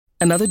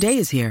Another day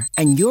is here,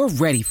 and you're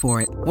ready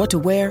for it. What to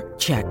wear?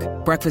 Check.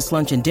 Breakfast,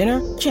 lunch, and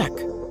dinner? Check.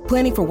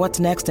 Planning for what's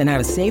next and how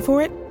to save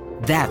for it?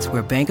 That's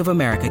where Bank of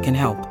America can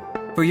help.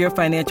 For your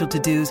financial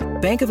to-dos,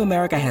 Bank of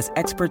America has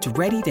experts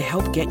ready to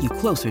help get you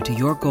closer to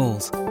your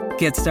goals.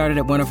 Get started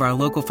at one of our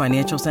local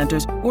financial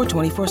centers or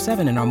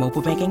 24/7 in our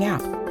mobile banking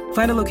app.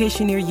 Find a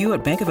location near you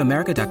at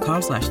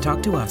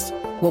bankofamerica.com/talktous.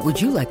 What would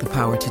you like the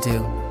power to do?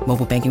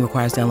 Mobile banking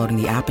requires downloading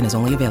the app and is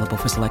only available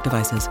for select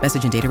devices.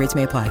 Message and data rates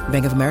may apply.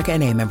 Bank of America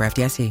N.A., member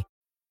FDIC.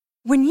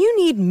 When you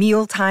need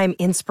mealtime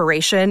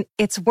inspiration,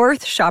 it's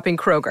worth shopping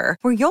Kroger,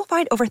 where you'll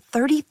find over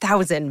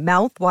 30,000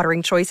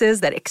 mouth-watering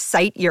choices that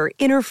excite your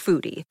inner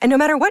foodie. And no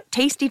matter what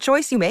tasty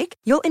choice you make,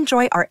 you'll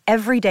enjoy our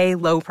everyday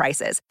low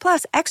prices,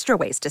 plus extra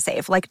ways to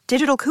save, like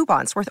digital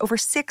coupons worth over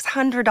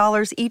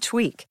 $600 each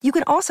week. You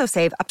can also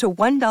save up to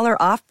 $1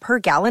 off per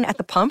gallon at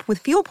the pump with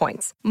fuel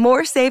points.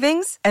 More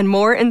savings and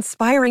more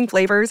inspiring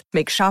flavors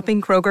make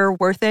shopping Kroger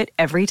worth it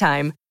every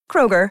time.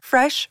 Kroger,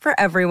 fresh for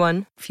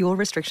everyone. Fuel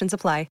restrictions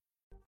apply.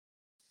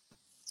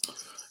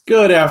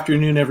 Good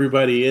afternoon,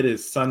 everybody. It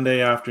is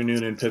Sunday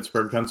afternoon in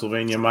Pittsburgh,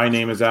 Pennsylvania. My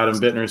name is Adam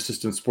Bittner,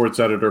 assistant sports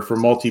editor for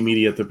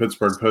multimedia at the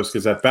Pittsburgh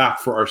Post-Gazette, back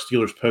for our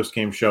Steelers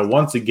postgame show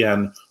once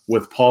again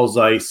with Paul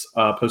Zeiss,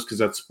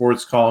 Post-Gazette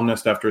sports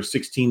columnist, after a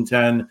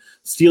 16-10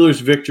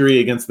 Steelers victory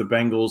against the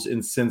Bengals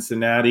in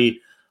Cincinnati.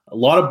 A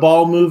lot of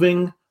ball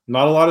moving,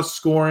 not a lot of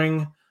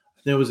scoring.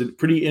 It was a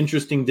pretty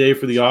interesting day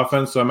for the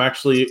offense, so I'm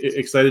actually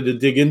excited to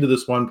dig into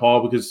this one,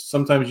 Paul, because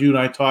sometimes you and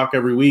I talk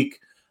every week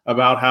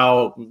about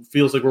how it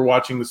feels like we're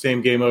watching the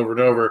same game over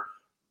and over.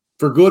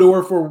 For good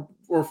or for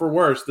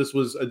worse, this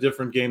was a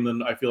different game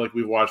than I feel like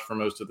we've watched for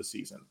most of the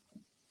season.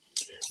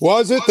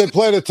 Was it? They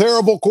played a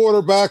terrible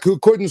quarterback who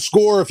couldn't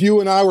score if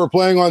you and I were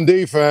playing on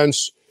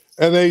defense,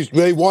 and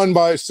they won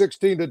by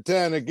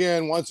 16-10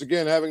 again, once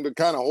again having to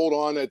kind of hold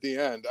on at the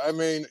end. I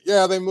mean,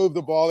 yeah, they moved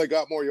the ball, they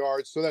got more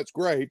yards, so that's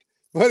great.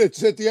 But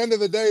it's at the end of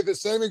the day the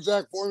same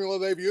exact formula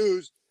they've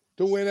used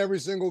to win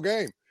every single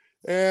game.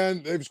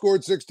 And they've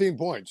scored 16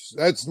 points.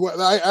 That's what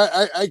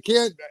I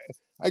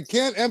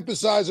can't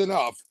emphasize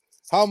enough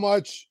how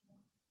much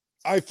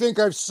I think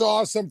I've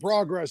saw some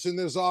progress in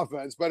this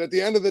offense. But at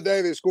the end of the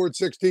day, they scored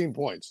 16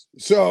 points.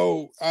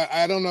 So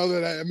I don't know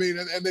that.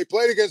 And they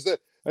played against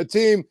a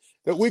team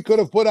that we could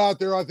have put out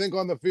there, I think,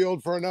 on the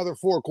field for another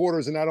 4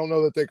 quarters. And I don't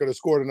know that they could have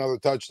scored another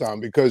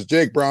touchdown because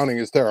Jake Browning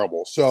is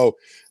terrible. So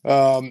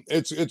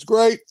it's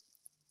great.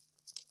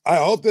 I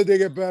hope that they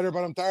get better,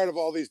 but I'm tired of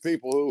all these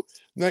people who,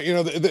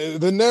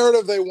 the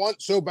narrative they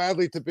want so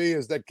badly to be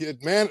is that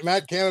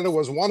Matt Canada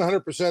was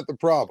 100% the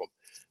problem.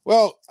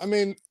 Well, I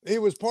mean, he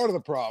was part of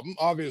the problem,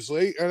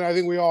 obviously, and I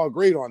think we all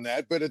agreed on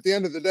that. But at the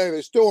end of the day,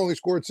 they still only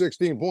scored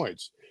 16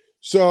 points.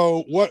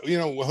 So what,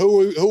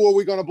 who are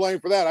we going to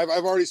blame for that?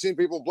 I've already seen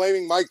people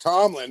blaming Mike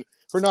Tomlin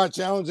for not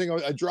challenging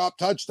a drop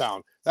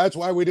touchdown. That's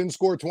why we didn't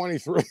score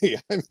 23.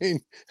 I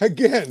mean,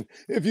 again,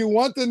 if you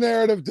want the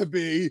narrative to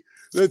be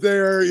that they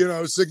are,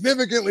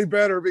 significantly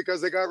better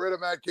because they got rid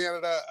of Matt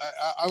Canada,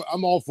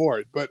 I'm all for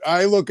it. But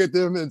I look at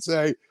them and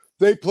say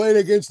they played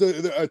against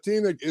a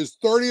team that is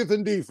 30th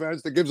in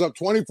defense, that gives up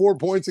 24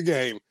 points a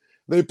game.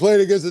 They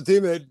played against a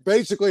team that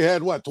basically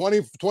had,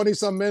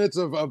 20-some minutes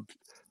of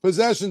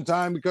possession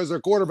time because their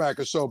quarterback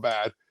is so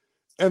bad.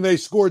 And they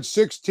scored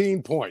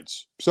 16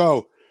 points.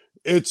 So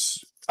I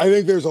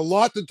think there's a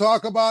lot to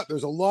talk about.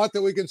 There's a lot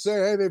that we can say,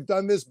 hey, they've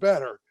done this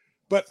better.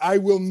 But I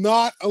will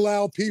not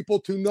allow people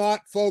to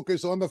not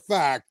focus on the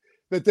fact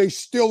that they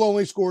still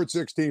only scored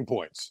 16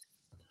 points.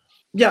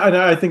 Yeah, and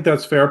I think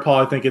that's fair, Paul.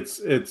 I think it's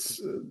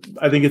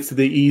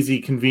the easy,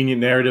 convenient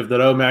narrative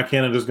that, Matt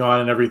Canada's gone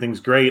and everything's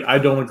great. I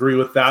don't agree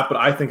with that, but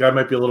I think I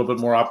might be a little bit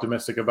more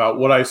optimistic about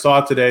what I saw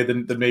today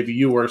than maybe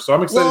you were. So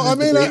I'm excited. Well,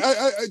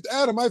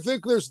 Adam, I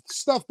think there's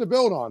stuff to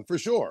build on for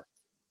sure.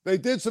 They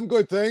did some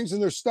good things,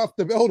 and there's stuff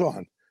to build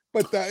on.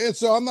 But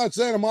so I'm not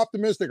saying I'm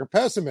optimistic or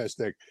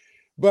pessimistic,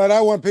 but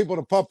I want people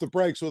to pump the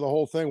brakes with the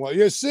whole thing. Well,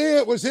 you see,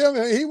 it was him.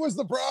 He was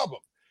the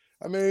problem.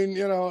 I mean,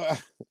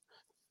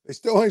 they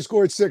still only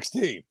scored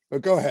 16,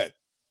 but go ahead.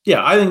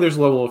 Yeah, I think there's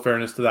a level of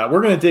fairness to that.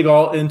 We're going to dig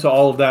into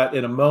all of that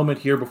in a moment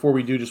here. Before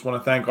we do, just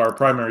want to thank our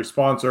primary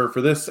sponsor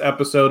for this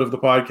episode of the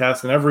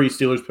podcast and every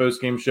Steelers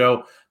postgame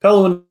show,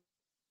 Pella Windows.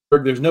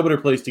 There's no better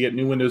place to get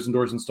new windows and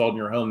doors installed in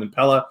your home than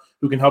Pella,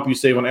 who can help you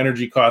save on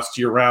energy costs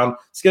year-round.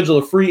 Schedule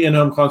a free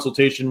in-home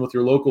consultation with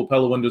your local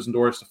Pella Windows and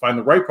Doors to find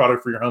the right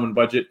product for your home and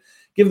budget.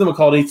 Give them a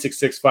call at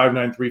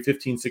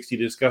 866-593-1560 to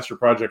discuss your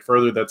project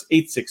further. That's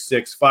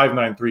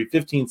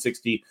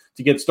 866-593-1560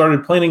 to get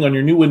started planning on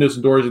your new windows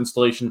and doors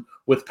installation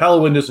with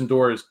Pella Windows and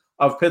Doors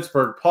of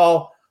Pittsburgh.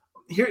 Paul,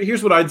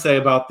 here's what I'd say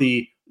about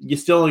you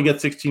still only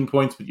get 16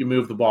 points, but you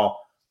move the ball.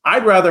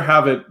 I'd rather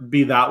have it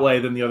be that way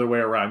than the other way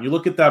around. You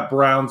look at that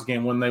Browns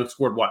game when they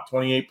scored,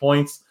 28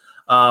 points,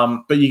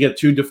 but you get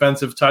 2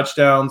 defensive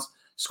touchdowns,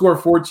 score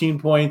 14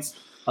 points,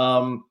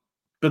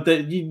 but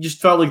you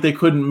just felt like they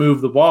couldn't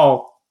move the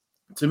ball.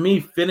 To me,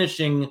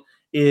 finishing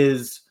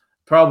is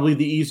probably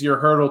the easier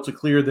hurdle to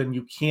clear than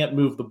you can't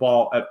move the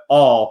ball at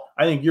all.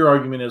 I think your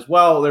argument is,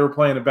 well, they were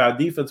playing a bad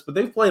defense, but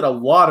they've played a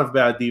lot of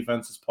bad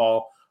defenses,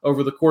 Paul,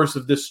 over the course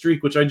of this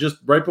streak, which I just,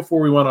 right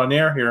before we went on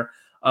air here,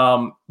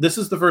 this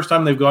is the first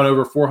time they've gone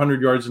over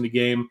 400 yards in a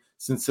game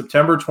since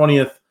September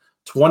 20th,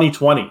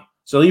 2020.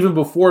 So even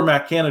before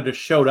Matt Canada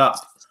showed up,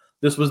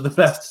 this was the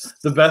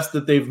best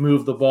that they've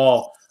moved the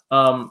ball.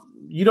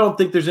 You don't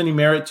think there's any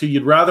merit to,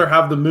 you'd rather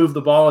have them move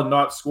the ball and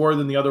not score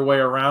than the other way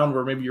around,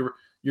 where maybe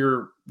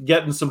you're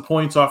getting some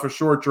points off of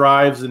short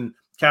drives and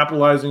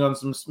capitalizing on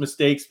some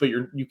mistakes, but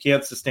you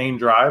can't sustain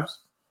drives?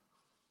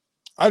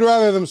 I'd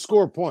rather them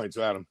score points,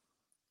 Adam.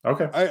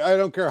 Okay. I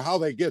don't care how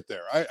they get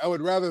there. I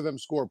would rather them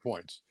score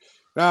points.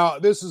 Now,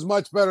 this is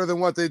much better than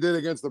what they did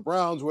against the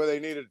Browns, where they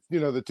needed,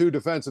 the 2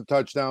 defensive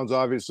touchdowns,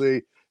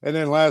 obviously. And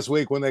then last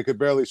week when they could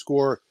barely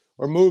score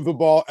or move the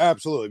ball.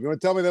 Absolutely. You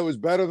want to tell me that was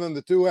better than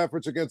the 2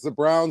 efforts against the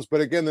Browns?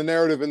 But again, the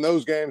narrative in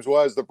those games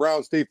was the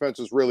Browns defense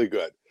is really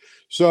good.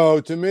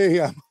 So to me,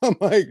 I'm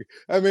like,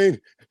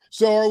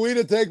 so are we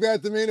to take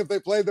that to mean if they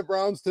played the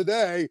Browns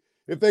today,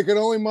 if they could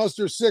only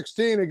muster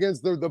 16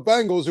 against the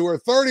Bengals, who are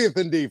 30th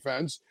in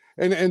defense,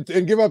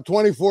 and give up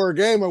 24 a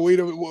game, are we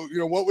to,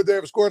 what would they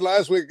have scored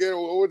last week?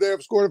 What would they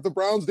have scored if the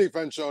Browns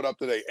defense showed up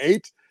today?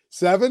 8,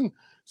 7?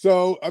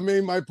 So,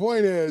 my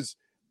point is,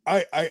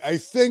 I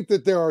think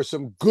that there are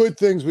some good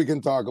things we can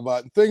talk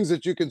about, and things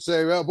that you can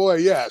say, well, boy,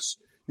 yes,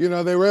 they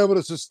were able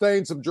to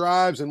sustain some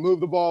drives and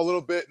move the ball a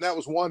little bit, and that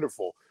was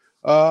wonderful.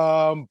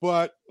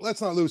 But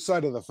let's not lose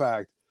sight of the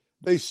fact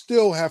they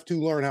still have to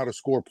learn how to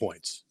score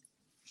points.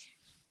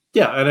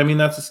 Yeah, and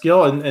that's a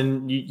skill,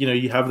 and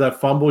you have that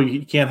fumble.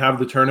 You can't have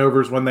the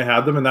turnovers when they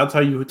had them, and that's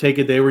how you take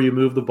a day where you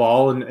move the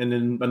ball. And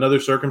in another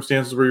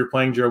circumstances where you're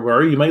playing Joe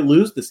Burrow, you might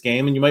lose this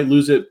game, and you might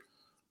lose it,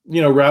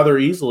 rather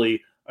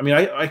easily.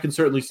 I can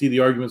certainly see the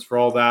arguments for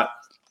all that.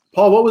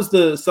 Paul, what was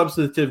the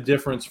substantive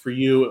difference for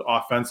you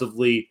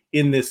offensively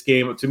in this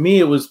game? To me,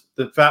 it was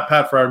that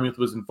Pat Freiermuth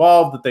was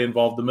involved, that they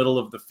involved the middle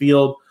of the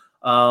field.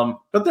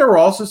 But there were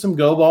also some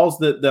go balls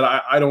that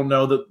I don't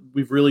know that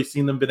we've really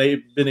seen them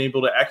been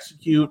able to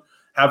execute,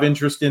 have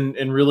interest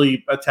in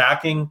really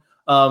attacking.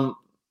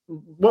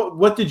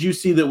 What did you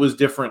see that was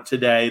different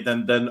today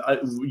than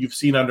you've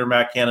seen under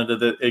Matt Canada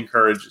that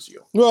encourages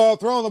you? Well,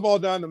 throwing the ball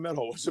down the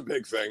middle was a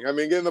big thing.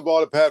 Getting the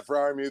ball to Pat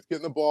Freiermuth,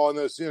 getting the ball in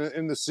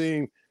the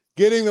seam,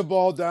 getting the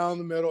ball down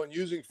the middle and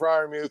using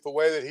Freiermuth the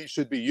way that he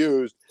should be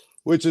used,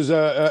 which is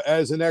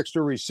as an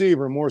extra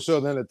receiver more so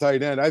than a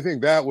tight end. I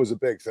think that was a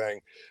big thing.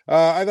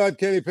 I thought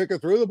Kenny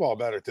Pickett threw the ball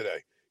better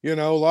today. A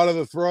lot of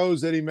the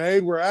throws that he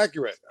made were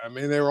accurate.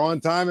 They were on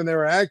time and they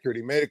were accurate.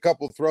 He made a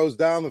couple of throws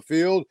down the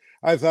field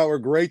I thought were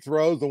great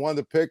throws. The one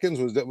to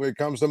Pickens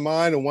comes to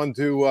mind, and one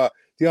to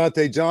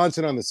Deontay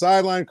Johnson on the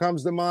sideline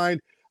comes to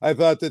mind. I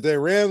thought that they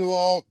ran the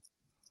ball.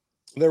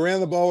 They ran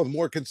the ball with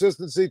more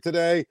consistency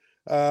today.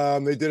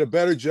 They did a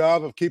better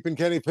job of keeping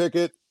Kenny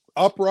Pickett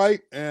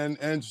upright,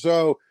 and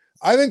so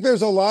I think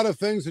there's a lot of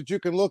things that you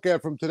can look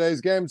at from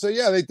today's game and say,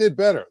 yeah, they did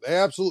better. They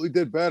absolutely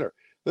did better.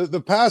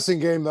 The passing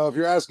game, though, if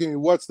you're asking me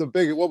what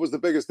was the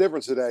biggest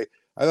difference today,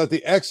 I thought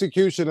the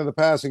execution of the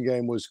passing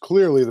game was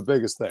clearly the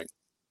biggest thing.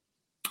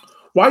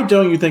 Why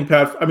don't you think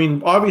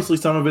obviously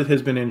some of it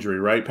has been injury,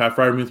 right? Pat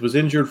Freiermuth was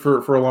injured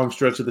for a long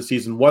stretch of the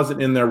season,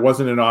 wasn't in there,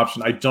 wasn't an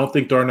option. I don't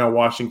think Darnell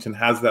Washington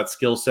has that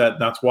skill set.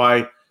 And that's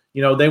why,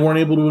 they weren't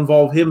able to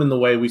involve him in the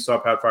way we saw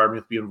Pat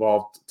Freiermuth be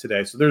involved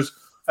today. So there's,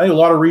 I think, a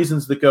lot of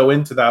reasons that go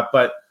into that,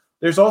 but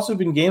there's also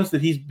been games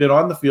that he's been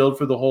on the field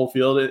for the whole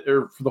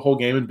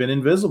game and been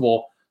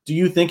invisible. Do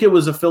you think it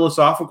was a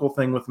philosophical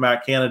thing with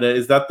Matt Canada?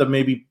 Is that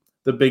maybe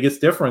the biggest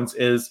difference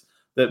is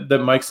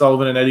that Mike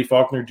Sullivan and Eddie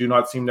Faulkner do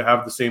not seem to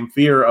have the same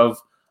fear of,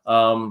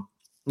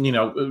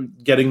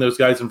 getting those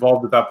guys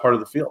involved at that part of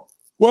the field?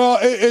 Well,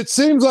 it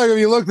seems like if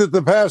you looked at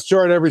the pass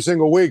chart every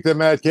single week that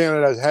Matt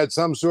Canada has had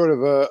some sort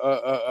of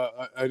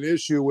an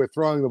issue with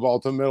throwing the ball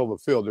to the middle of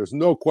the field. There's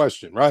no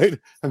question, right?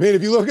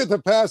 If you look at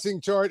the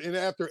passing chart and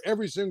after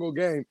every single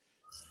game,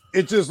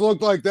 it just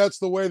looked like that's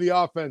the way the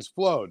offense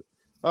flowed.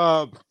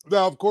 Now,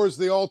 of course,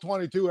 the all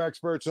 22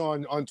 experts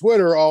on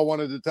Twitter all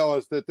wanted to tell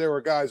us that there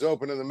were guys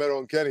open in the middle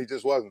and Kenny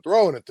just wasn't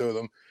throwing it to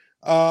them.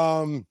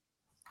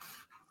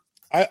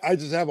 I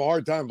just have a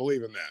hard time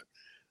believing that.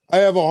 I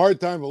have a hard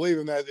time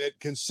believing that it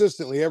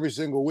consistently every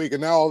single week.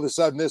 And now all of a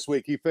sudden this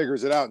week he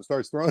figures it out and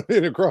starts throwing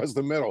it across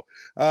the middle,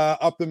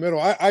 up the middle.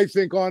 I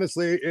think,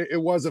 honestly,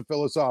 it was a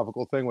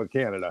philosophical thing with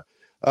Canada,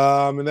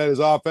 and that his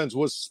offense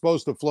was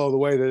supposed to flow the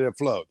way that it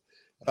flowed.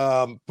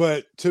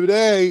 But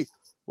today,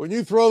 when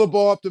you throw the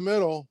ball up the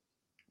middle,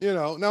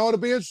 now it'll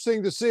be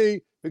interesting to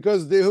see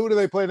because who do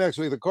they play next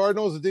week? The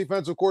Cardinals, the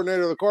defensive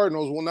coordinator of the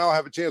Cardinals will now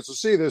have a chance to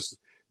see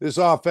this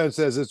offense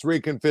as it's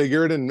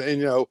reconfigured,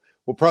 and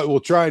we'll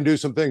try and do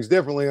some things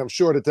differently, I'm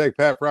sure, to take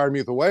Pat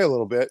Freiermuth away a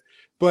little bit.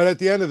 But at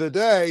the end of the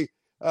day,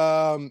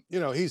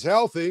 he's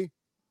healthy.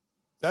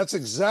 That's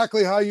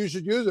exactly how you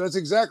should use it. That's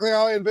exactly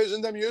how I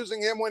envisioned them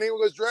using him when he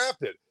was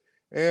drafted.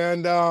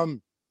 And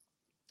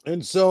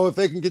so if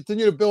they can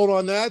continue to build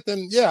on that,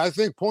 then, yeah, I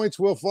think points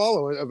will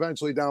follow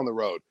eventually down the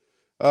road.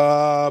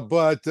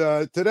 But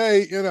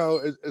today,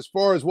 as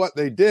far as what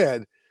they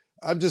did,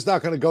 I'm just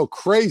not going to go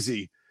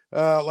crazy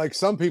like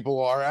some people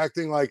are,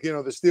 acting like, the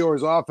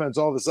Steelers offense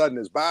all of a sudden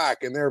is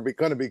back and they're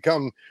going to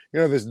become,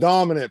 this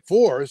dominant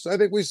force. I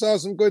think we saw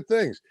some good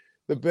things.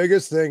 The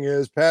biggest thing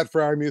is Pat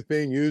Freiermuth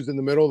being used in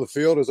the middle of the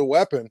field as a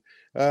weapon.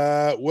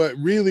 What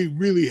really,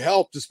 really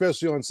helped,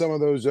 especially on some of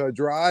those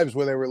drives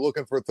where they were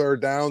looking for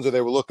third downs or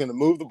they were looking to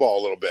move the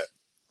ball a little bit.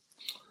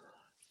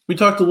 We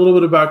talked a little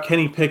bit about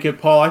Kenny Pickett,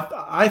 Paul.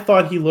 I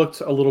thought he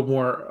looked a little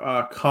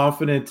more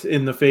confident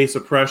in the face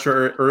of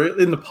pressure or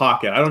in the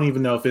pocket. I don't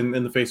even know if in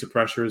the face of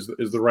pressure is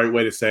the right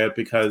way to say it,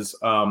 because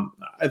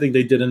I think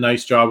they did a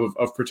nice job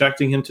of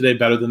protecting him today,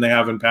 better than they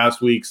have in past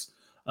weeks.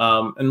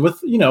 And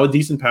with, a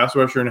decent pass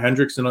rusher and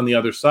Hendrickson on the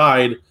other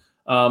side.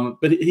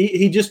 But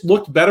he just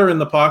looked better in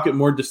the pocket,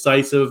 more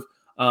decisive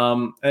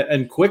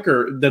and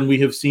quicker than we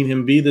have seen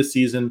him be this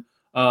season.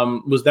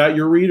 Was that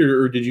your read,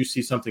 or did you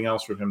see something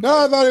else from him?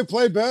 No, I thought he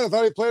played better. I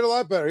thought he played a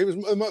lot better.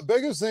 The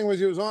biggest thing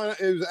was he was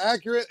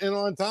accurate and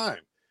on time.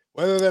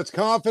 Whether that's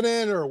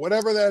confident or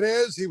whatever that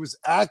is, he was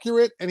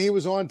accurate and he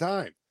was on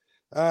time.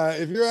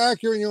 If you're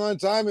accurate and you're on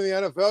time in the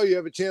NFL, you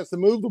have a chance to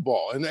move the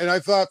ball. And I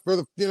thought for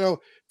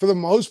the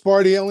most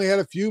part, he only had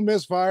a few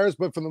misfires,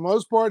 but for the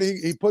most part,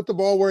 he put the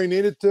ball where he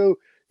needed to.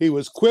 He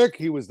was quick.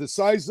 He was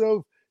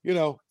decisive.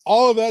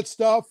 All of that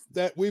stuff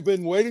that we've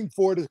been waiting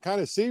for to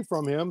kind of see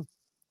from him.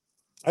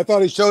 I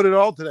thought he showed it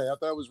all today. I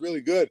thought it was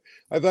really good.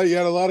 I thought you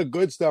had a lot of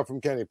good stuff from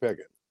Kenny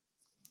Pickett.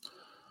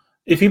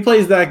 If he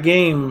plays that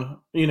game,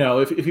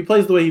 if he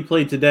plays the way he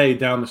played today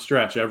down the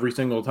stretch every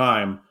single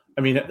time,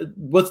 I mean,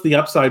 what's the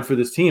upside for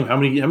this team? How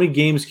many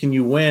games can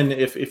you win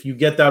if you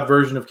get that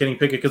version of Kenny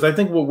Pickett? Because I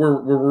think what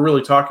we're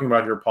really talking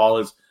about here, Paul,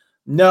 is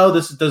no,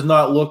 this does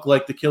not look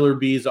like the Killer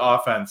Bees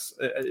offense.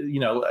 You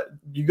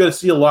got to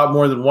see a lot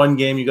more than one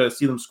game. You got to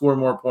see them score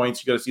more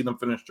points. You got to see them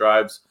finish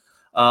drives.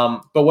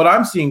 But what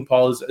I'm seeing,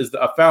 Paul, is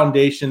a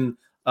foundation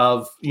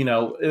of,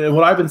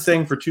 what I've been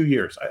saying for 2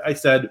 years. I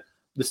said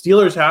the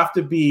Steelers have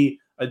to be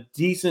a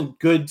decent,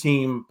 good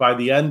team by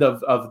the end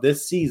of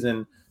this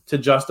season to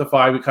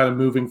justify kind of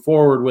moving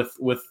forward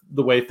with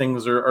the way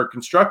things are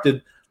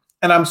constructed.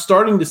 And I'm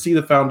starting to see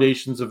the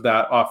foundations of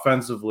that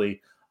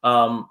offensively.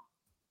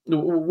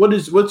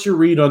 What's your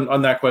read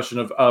on that question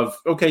of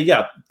okay,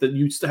 yeah, that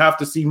you have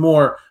to see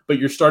more, but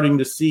you're starting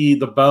to see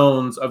the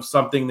bones of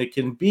something that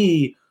can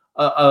be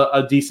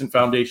a decent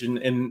foundation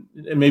and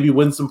maybe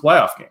win some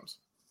playoff games?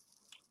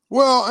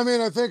 Well, I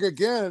mean, I think,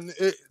 again,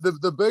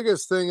 the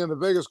biggest thing and the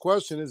biggest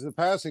question is the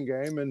passing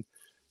game. And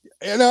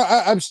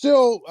I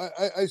still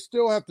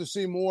have to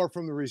see more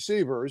from the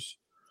receivers.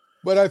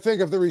 But I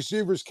think if the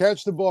receivers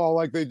catch the ball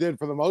like they did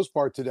for the most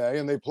part today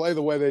and they play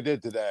the way they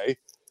did today,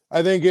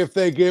 I think if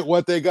they get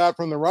what they got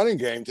from the running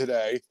game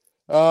today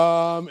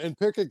and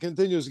Pickett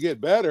continues to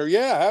get better,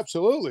 yeah,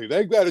 absolutely.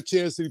 They've got a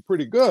chance to be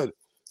pretty good.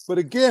 But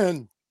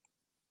again,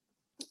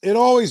 it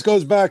always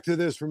goes back to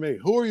this for me.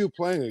 Who are you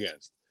playing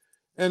against?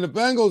 And the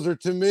Bengals are,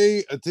 to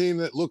me, a team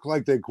that look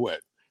like they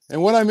quit.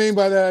 And what I mean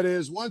by that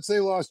is once they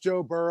lost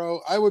Joe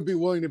Burrow, I would be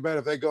willing to bet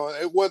if they go,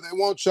 it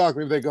won't shock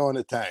me if they go in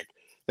the tank.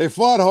 They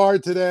fought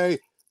hard today,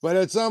 but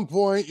at some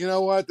point, you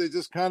know what? They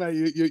just kind of,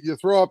 you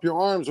throw up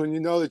your arms when you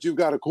know that you've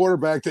got a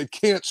quarterback that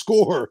can't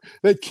score,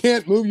 that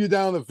can't move you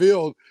down the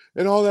field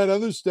and all that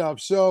other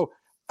stuff. So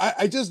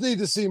I just need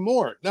to see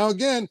more. Now,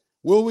 again,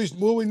 will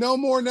we know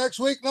more next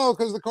week? No,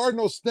 because the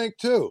Cardinals stink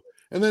too.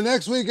 And the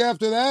next week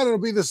after that, it'll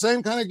be the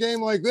same kind of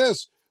game like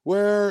this,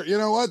 where, you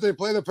know what, they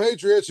play the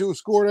Patriots, who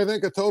scored, I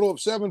think, a total of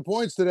 7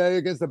 points today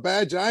against a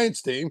bad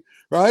Giants team,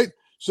 right?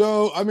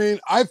 So, I mean,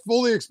 I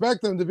fully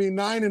expect them to be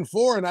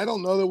 9-4, and I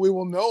don't know that we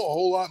will know a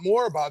whole lot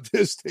more about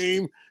this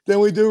team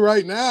than we do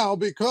right now,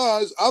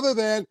 because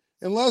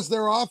unless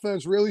their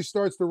offense really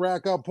starts to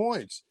rack up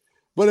points.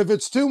 But if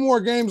it's 2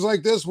 more games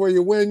like this where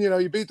you win,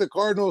 you beat the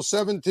Cardinals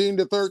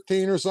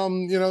 17-13 or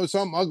something,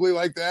 something ugly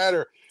like that,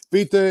 or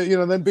beat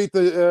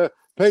the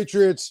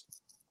Patriots,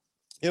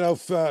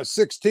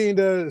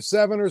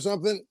 16-7 or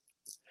something.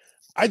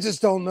 I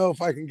just don't know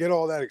if I can get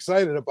all that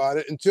excited about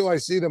it until I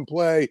see them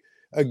play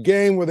a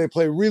game where they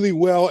play really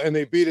well and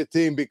they beat a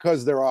team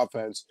because of their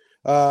offense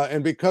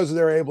and because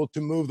they're able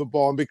to move the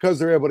ball and because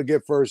they're able to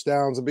get first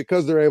downs and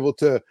because they're able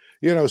to,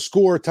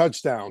 score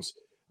touchdowns.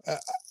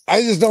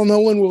 I just don't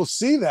know when we'll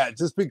see that,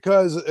 just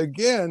because,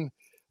 again,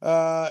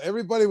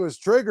 everybody was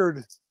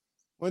triggered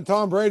when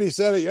Tom Brady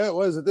said it. Yeah, it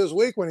was this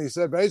week when he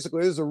said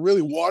basically this is a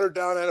really watered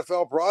down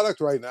NFL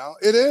product right now.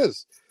 It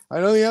is.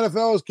 I know the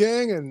NFL is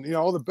king and,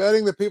 all the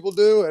betting that people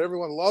do and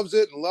everyone loves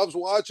it and loves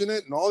watching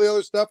it and all the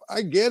other stuff.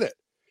 I get it.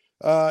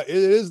 It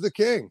is the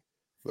king.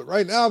 But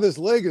right now, this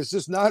league is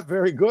just not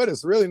very good.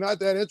 It's really not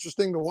that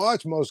interesting to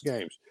watch most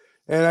games.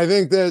 And I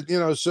think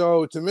that,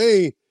 so to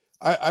me,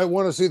 I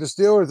want to see the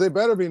Steelers. They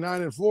better be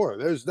 9-4.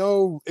 There's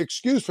no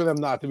excuse for them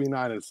not to be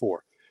 9-4.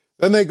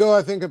 Then they go,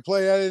 I think, and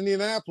play at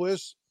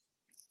Indianapolis.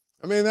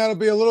 I mean, that'll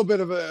be a little bit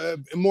of a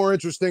more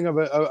interesting of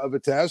a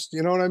test.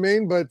 You know what I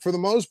mean? But for the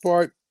most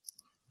part,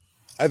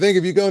 I think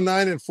if you go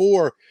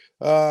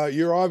 9-4,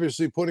 you're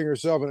obviously putting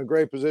yourself in a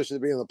great position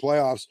to be in the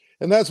playoffs,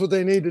 and that's what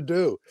they need to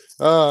do.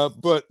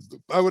 But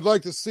I would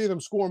like to see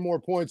them score more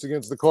points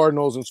against the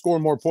Cardinals and score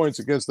more points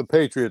against the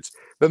Patriots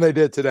than they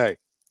did today.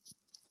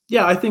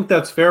 Yeah, I think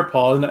that's fair,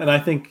 Paul. And I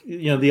think,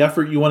 the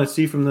effort you want to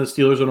see from the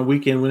Steelers on a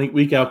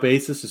week out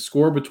basis is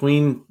score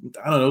between,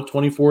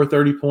 24,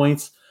 30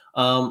 points,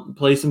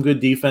 play some good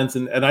defense.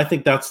 And I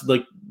think that's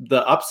like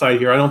the upside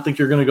here. I don't think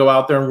you're going to go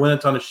out there and win a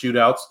ton of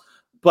shootouts.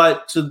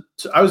 But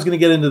I was going to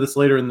get into this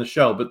later in the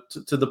show, but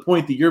to the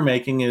point that you're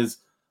making is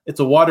it's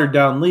a watered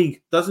down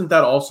league. Doesn't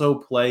that also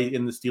play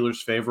in the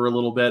Steelers' favor a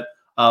little bit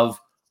of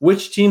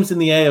which teams in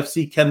the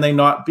AFC can they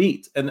not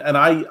beat? And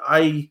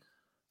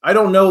I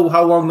don't know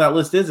how long that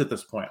list is at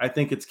this point. I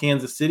think it's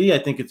Kansas City. I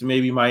think it's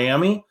maybe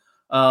Miami.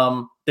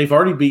 They've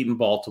already beaten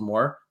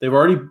Baltimore. They've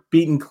already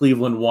beaten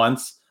Cleveland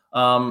once.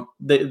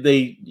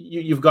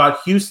 You've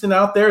got Houston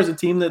out there as a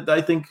team that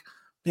I think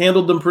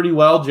handled them pretty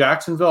well.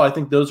 Jacksonville, I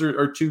think those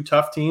are two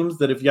tough teams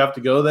that if you have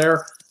to go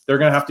there, they're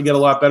going to have to get a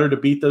lot better to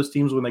beat those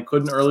teams when they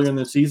couldn't earlier in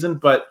the season.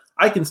 But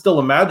I can still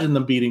imagine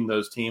them beating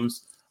those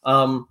teams.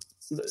 Does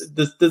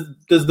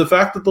the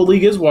fact that the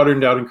league is watered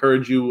down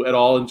encourage you at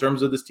all in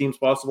terms of this team's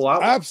possible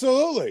outcome?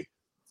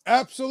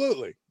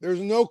 Absolutely. There's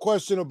no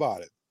question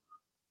about it.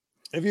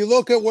 If you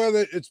look at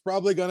where it's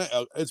probably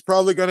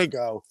gonna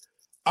go,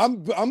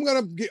 I'm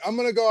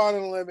gonna go out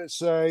on a limb and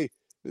say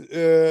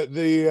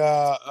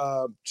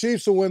the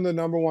Chiefs will win the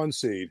number 1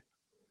 seed.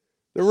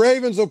 The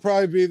Ravens will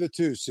probably be the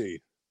 2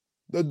 seed.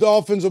 The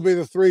Dolphins will be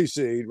the 3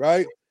 seed,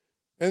 right?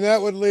 And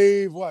that would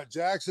leave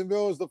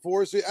Jacksonville is the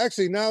 4 seed.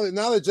 Actually, now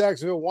that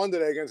Jacksonville won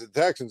today against the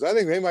Texans, I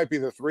think they might be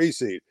the 3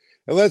 seed.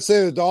 And let's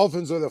say the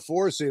Dolphins are the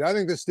 4 seed. I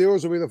think the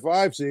Steelers will be the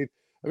 5 seed.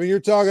 I mean,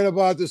 you're talking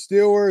about the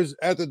Steelers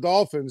at the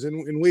Dolphins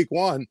in week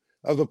 1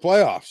 of the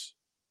playoffs.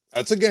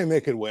 That's a game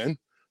they could win.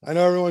 I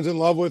know everyone's in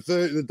love with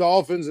the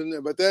Dolphins,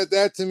 but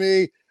that to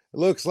me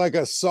looks like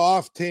a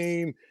soft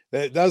team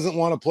that doesn't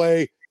want to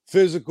play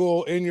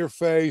physical, in your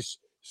face,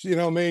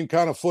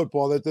 kind of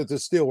football that the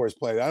Steelers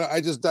played. I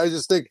just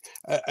think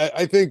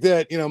I think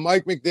that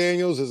Mike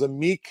McDaniels is a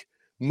meek,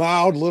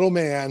 mild little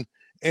man,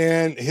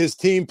 and his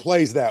team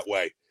plays that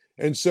way.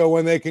 And so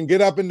when they can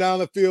get up and down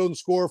the field and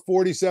score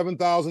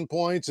 47,000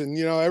 points, and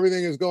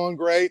everything is going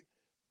great,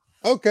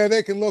 okay,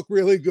 they can look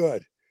really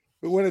good.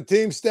 But when a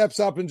team steps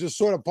up and just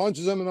sort of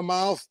punches them in the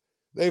mouth,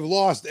 they've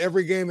lost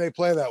every game they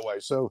play that way.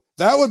 So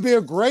that would be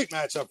a great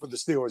matchup for the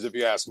Steelers, if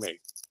you ask me.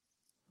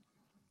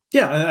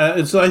 Yeah,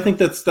 and so I think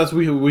that's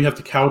we have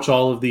to couch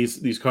all of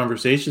these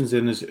conversations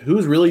in is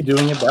who's really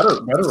doing it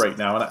better right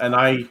now. And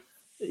I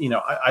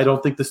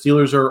don't think the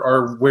Steelers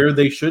are where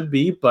they should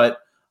be, but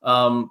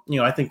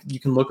I think you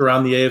can look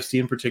around the AFC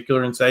in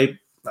particular and say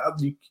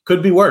you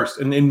could be worse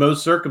in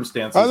most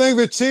circumstances. I think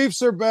the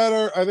Chiefs are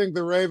better. I think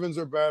the Ravens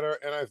are better,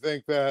 and I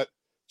think that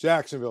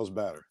Jacksonville's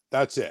better.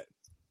 That's it.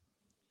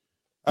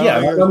 I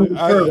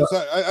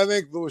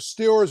think the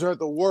Steelers are at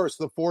the worst,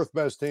 the 4th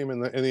best team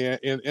and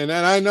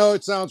I know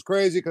it sounds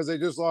crazy because they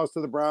just lost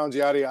to the Browns,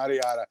 yada yada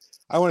yada.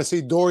 I want to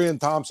see Dorian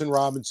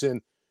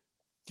Thompson-Robinson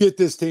get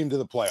this team to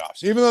the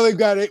playoffs, even though they've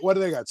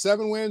got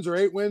 7 wins or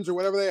 8 wins or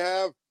whatever they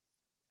have.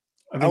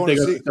 I think they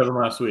got 7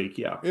 last week.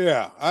 Yeah.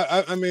 Yeah.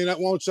 I mean, that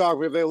won't shock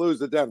me if they lose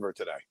to Denver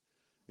today.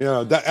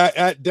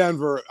 At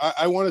Denver,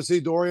 I want to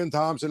see Dorian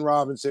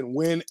Thompson-Robinson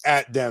win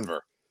at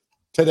Denver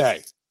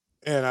today,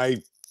 and I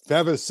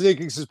have a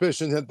sneaking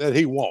suspicion that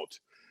he won't.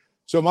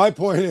 So my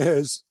point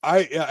is,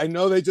 I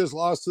know they just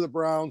lost to the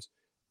Browns.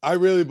 I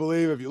really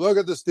believe if you look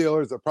at the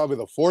Steelers, they're probably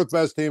the 4th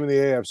best team in the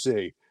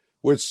AFC,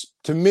 which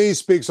to me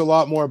speaks a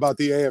lot more about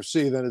the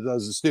AFC than it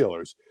does the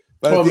Steelers.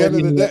 But at the end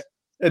of the day,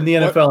 and the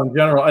NFL in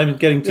general, I'm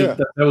getting to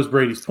that was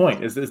Brady's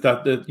point. Is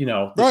that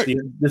right.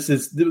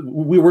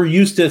 We were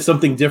used to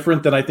something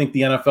different than I think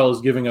the NFL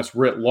is giving us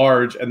writ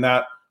large, and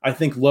that I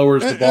think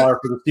lowers the bar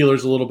for the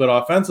Steelers a little bit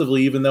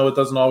offensively, even though it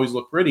doesn't always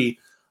look pretty.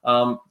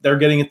 They're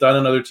getting it done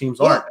and other teams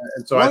aren't.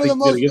 And so I think you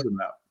got to give them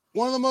that.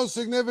 One of the most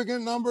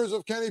significant numbers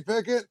of Kenny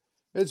Pickett,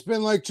 it's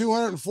been like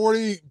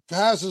 240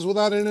 passes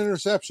without an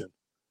interception,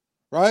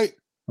 right?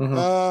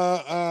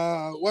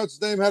 Mm-hmm. What's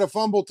his name had a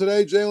fumble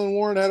today? Jaylen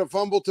Warren had a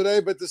fumble today,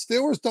 but the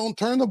Steelers don't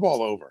turn the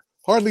ball over.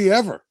 Hardly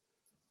ever.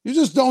 You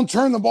just don't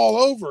turn the ball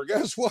over.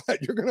 Guess what?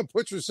 You're going to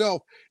put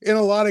yourself in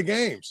a lot of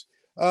games.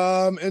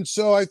 And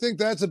so I think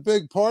that's a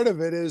big part of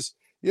it is,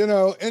 and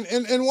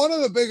one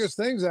of the biggest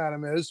things,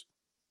 Adam, is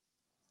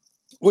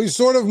we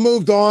sort of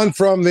moved on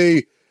from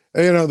the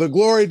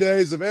glory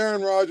days of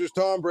Aaron Rodgers,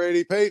 Tom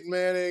Brady, Peyton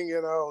Manning,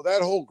 that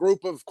whole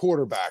group of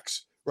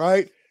quarterbacks,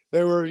 right?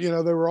 They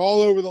were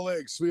all over the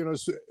league,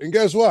 and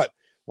guess what?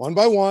 One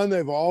by one,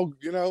 they've all,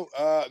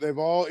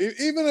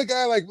 even a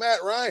guy like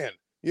Matt Ryan,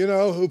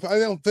 who I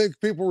don't think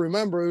people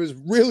remember, who was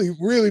really,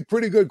 really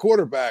pretty good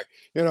quarterback,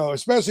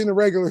 especially in the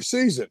regular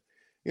season.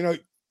 You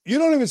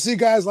don't even see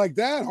guys like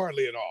that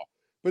hardly at all.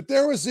 But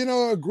there was,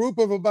 a group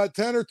of about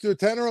 10 or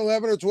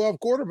 11 or 12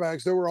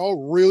 quarterbacks that were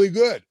all really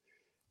good.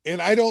 And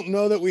I don't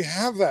know that we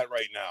have that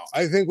right now.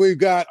 I think we've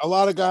got a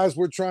lot of guys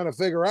we're trying to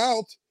figure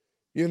out,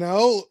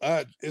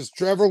 is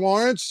Trevor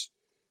Lawrence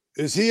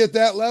Is he at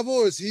that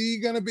level? Is he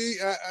going to be?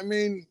 I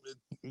mean,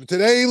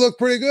 today he looked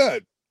pretty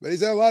good, but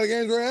he's had a lot of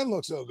games where he hasn't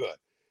looked so good.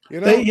 You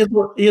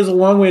know, he has a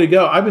long way to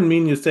go. I've been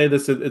meaning to say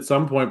this at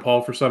some point,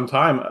 Paul, for some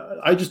time.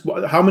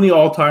 How many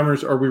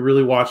all-timers are we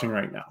really watching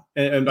right now?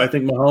 And I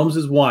think Mahomes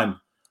is one.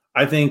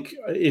 I think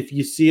if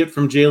you see it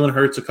from Jalen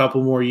Hurts a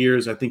couple more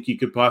years, I think you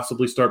could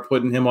possibly start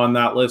putting him on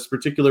that list,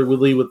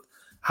 particularly with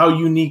how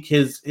unique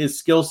his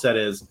skill set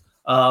is.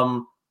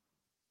 Beyond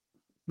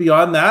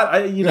that,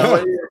 I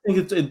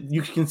think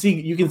you can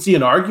see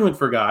an argument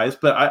for guys,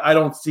 but I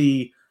don't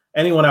see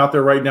anyone out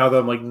there right now that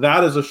I'm like,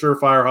 that is a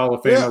surefire Hall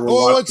of Famer. Yeah,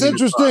 well,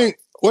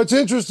 what's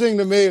interesting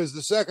to me is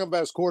the second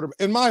best quarterback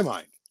in my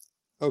mind.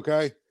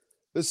 Okay,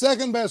 the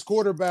second best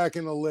quarterback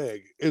in the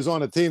league is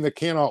on a team that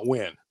cannot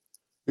win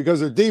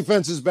because their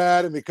defense is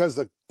bad and because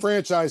the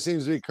franchise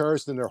seems to be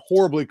cursed and they're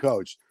horribly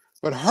coached.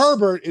 But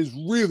Herbert is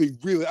really,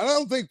 really. I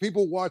don't think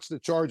people watch the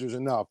Chargers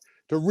enough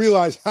to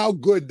realize how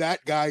good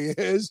that guy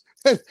is,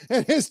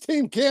 and his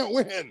team can't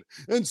win.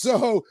 And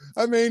so,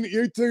 I mean,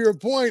 to your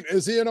point,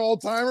 is he an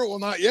all-timer? Well,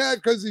 not yet,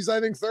 because he's, I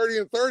think,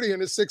 30-30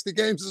 in his 60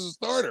 games as a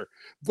starter.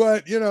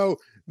 But,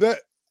 that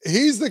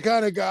he's the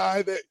kind of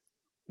guy that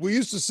we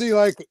used to see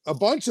like a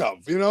bunch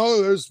of.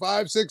 There's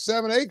 5, 6,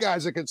 7, 8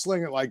 guys that can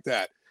sling it like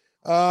that.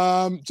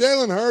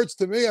 Jalen Hurts,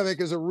 to me, I think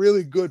is a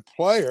really good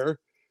player.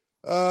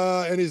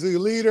 And he's a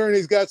leader and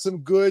he's got some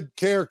good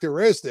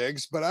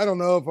characteristics, but I don't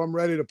know if I'm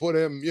ready to put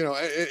him,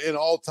 in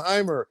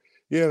all-timer.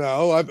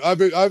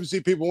 Obviously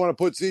people want to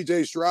put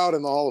CJ Stroud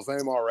in the Hall of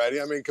Fame already.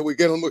 I mean, can we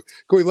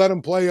let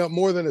him play up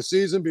more than a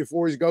season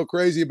before we go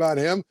crazy about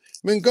him?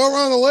 I mean, go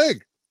around the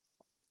league.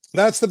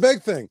 That's the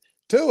big thing.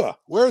 Tua,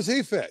 where does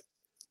he fit?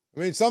 I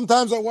mean,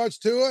 sometimes I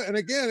watch Tua, and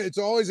again, it's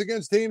always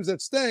against teams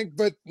that stink,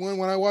 but when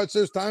I watch,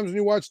 there's times when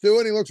you watch Tua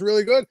and he looks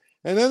really good.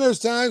 And then there's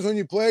times when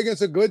you play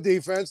against a good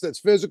defense that's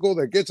physical,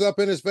 that gets up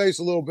in his face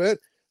a little bit,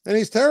 and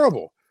he's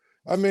terrible.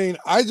 I mean,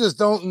 I just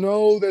don't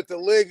know that the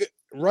league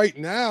right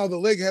now, the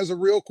league has a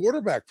real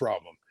quarterback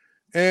problem.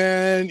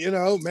 And,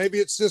 maybe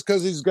it's just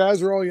because these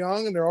guys are all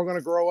young and they're all going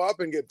to grow up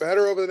and get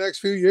better over the next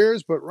few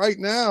years. But right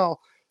now,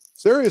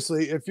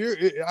 seriously,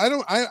 I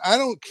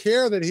don't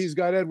care that he's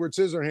got Edward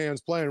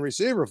Scissorhands playing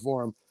receiver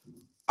for him.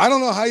 I don't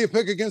know how you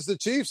pick against the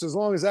Chiefs as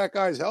long as that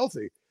guy's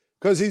healthy,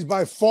 because he's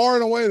by far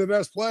and away the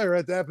best player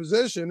at that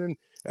position. And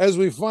as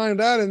we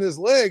find out in this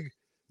league,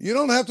 you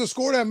don't have to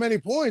score that many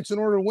points in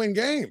order to win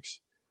games,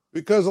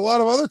 because a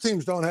lot of other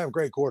teams don't have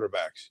great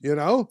quarterbacks,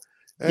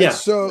 And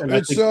so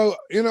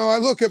I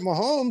look at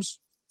Mahomes.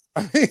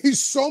 I mean,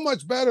 he's so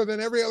much better than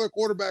every other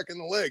quarterback in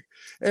the league.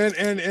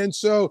 And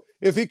so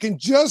if he can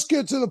just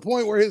get to the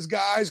point where his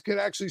guys can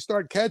actually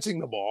start catching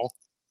the ball,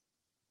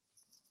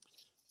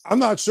 I'm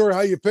not sure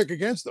how you pick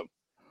against them.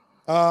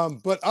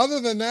 But other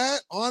than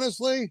that,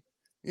 honestly,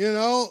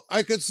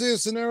 I could see a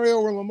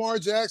scenario where Lamar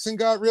Jackson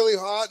got really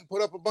hot and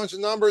put up a bunch of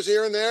numbers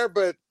here and there,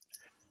 but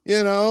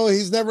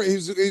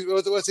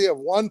what's he have,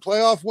 one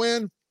playoff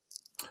win?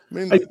 I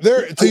mean,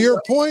 to your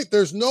point,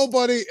 there's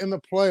nobody in the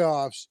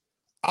playoffs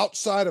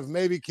outside of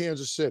maybe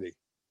Kansas City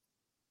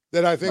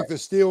that I think the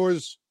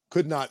Steelers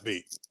could not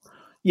beat.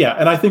 Yeah,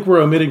 and I think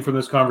we're omitting from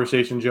this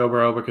conversation Joe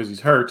Burrow because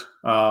he's hurt.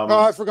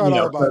 I forgot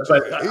all about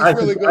it.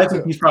 He's really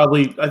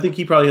good. I think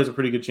he probably has a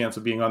pretty good chance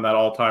of being on that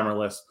all-timer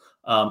list.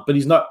 But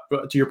he's not.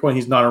 To your point,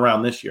 he's not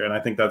around this year, and I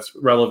think that's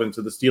relevant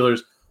to the Steelers.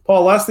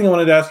 Paul, last thing I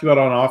wanted to ask you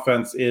about on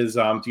offense is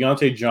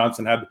Deontay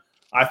Johnson had,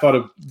 I thought,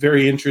 a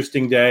very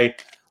interesting day.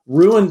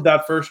 Ruined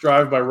that first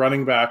drive by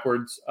running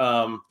backwards.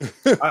 I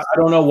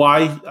don't know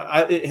why.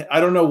 I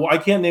don't know. I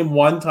can't name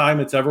one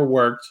time it's ever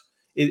worked.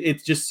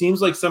 It just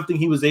seems like something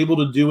he was able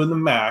to do in the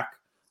MAC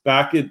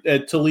back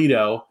at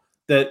Toledo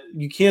that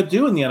you can't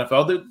do in the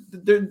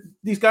NFL.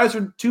 These guys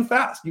are too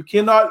fast. You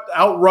cannot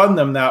outrun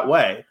them that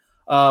way.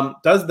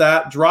 Does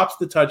that, drops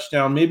the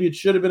touchdown. Maybe it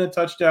should have been a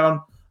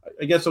touchdown.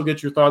 I guess I'll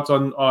get your thoughts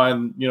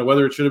on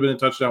whether it should have been a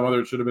touchdown, whether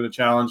it should have been a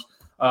challenge.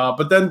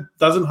 But then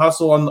doesn't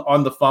hustle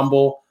on the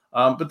fumble.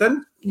 But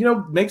then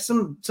makes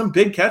some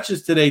big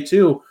catches today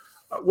too.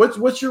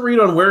 What's your read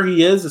on where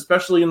he is,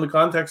 especially in the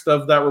context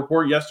of that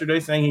report yesterday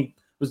saying he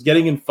was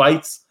getting in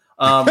fights?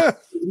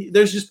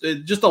 There's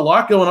just a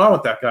lot going on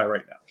with that guy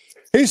right now.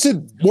 He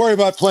should worry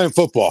about playing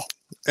football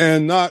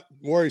and not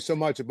worry so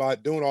much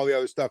about doing all the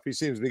other stuff he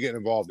seems to be getting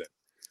involved in.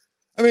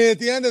 I mean, at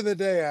the end of the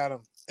day,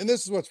 Adam, and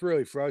this is what's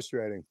really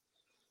frustrating.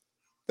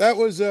 That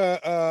was,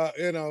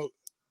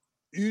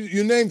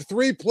 you named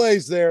 3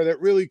 plays there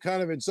that really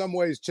kind of in some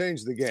ways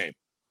changed the game,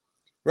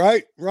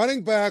 right?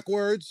 Running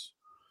backwards,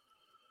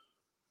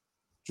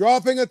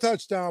 dropping a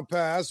touchdown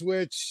pass,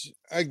 which,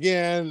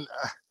 again,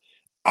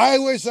 I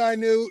wish I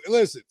knew.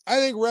 Listen, I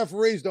think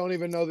referees don't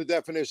even know the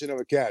definition of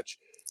a catch.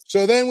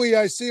 So then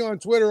I see on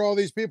Twitter all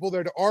these people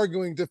that are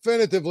arguing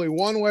definitively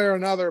one way or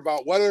another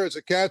about whether it's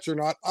a catch or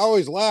not. I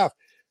always laugh.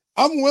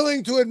 I'm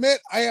willing to admit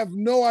I have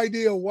no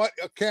idea what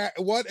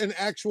an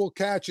actual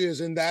catch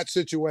is in that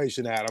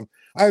situation, Adam.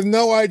 I have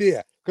no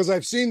idea, because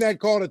I've seen that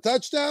called a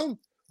touchdown.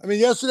 I mean,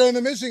 yesterday in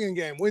the Michigan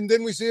game,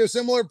 didn't we see a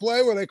similar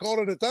play where they called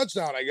it a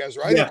touchdown, I guess,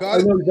 right? Yeah, I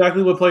know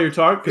exactly what play you're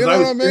talking, because I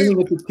was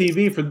standing at the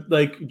TV for,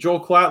 like,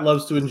 Joel Klatt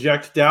loves to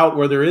inject doubt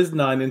where there is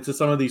none into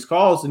some of these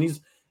calls. And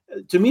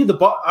to me, the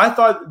ball, I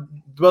thought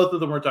both of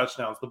them were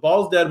touchdowns. The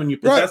ball's dead when you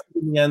possess it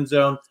in the end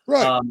zone.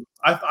 Right.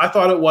 I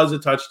thought it was a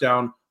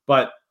touchdown,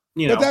 but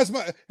But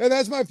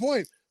that's my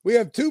point. We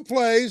have two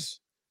plays,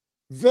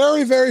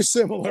 very, very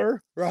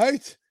similar,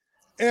 right?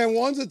 And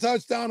one's a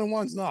touchdown and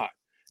one's not.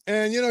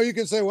 And, you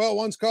can say, well,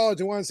 one's college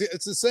and one's –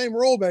 it's the same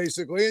rule,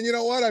 basically. And you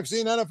know what? I've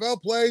seen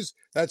NFL plays,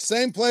 that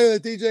same play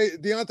that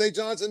Deontay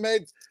Johnson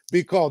made,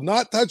 be called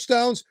not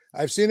touchdowns.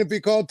 I've seen it be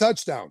called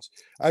touchdowns.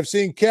 I've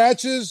seen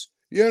catches,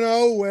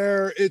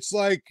 where it's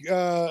like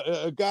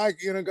a guy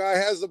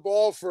has the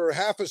ball for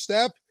half a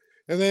step,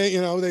 and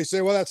they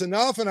say, well, that's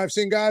enough. And I've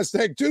seen guys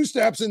take 2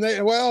 steps, and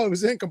it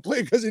was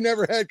incomplete because he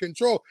never had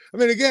control. I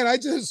mean, again, I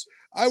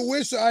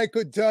wish I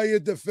could tell you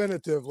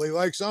definitively,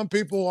 like some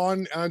people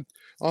on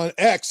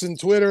X and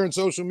Twitter and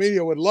social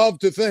media would love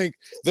to think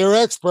they're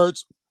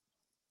experts.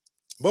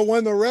 But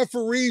when the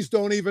referees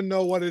don't even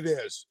know what it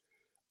is,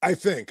 I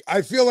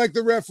feel like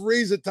the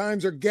referees at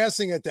times are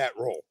guessing at that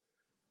rule.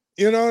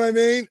 You know what I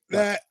mean?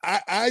 That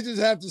I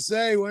just have to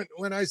say,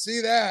 when I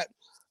see that,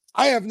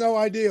 I have no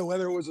idea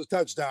whether it was a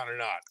touchdown or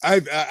not.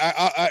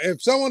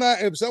 If someone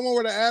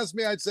were to ask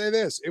me, I'd say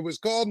this: it was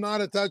called not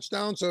a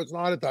touchdown, so it's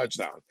not a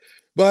touchdown.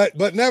 But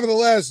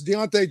nevertheless,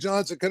 Deontay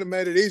Johnson could have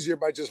made it easier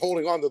by just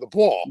holding on to the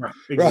ball,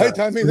 right?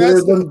 I mean,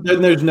 there's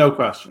no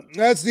question.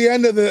 That's the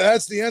end of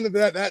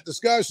that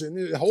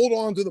discussion. Hold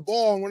on to the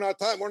ball, and we're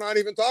not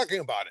even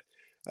talking about it.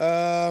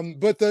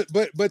 But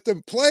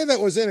the play that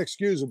was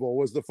inexcusable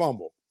was the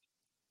fumble,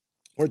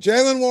 where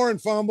Jalen Warren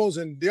fumbles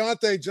and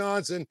Deontay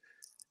Johnson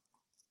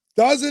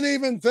doesn't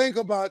even think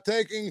about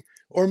taking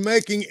or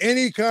making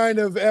any kind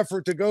of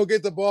effort to go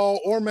get the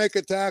ball or make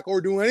a tackle or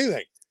do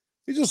anything.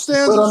 He just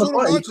stands and sort of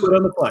watches. He put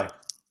on the play.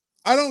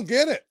 I don't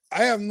get it.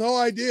 I have no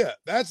idea.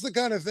 That's the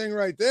kind of thing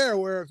right there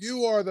where if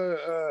you are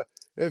the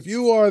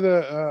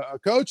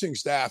coaching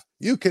staff,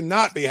 you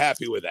cannot be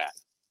happy with that.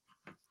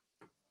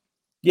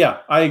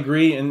 Yeah, I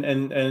agree.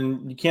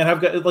 And you can't have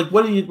guys like,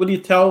 what do you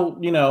tell,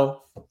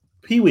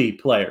 peewee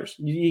players?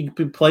 You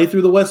play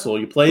through the whistle.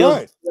 You play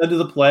into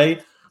the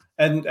play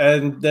and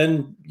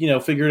then,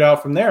 figure it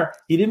out from there.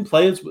 He didn't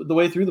play the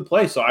way through the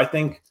play. So I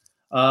think,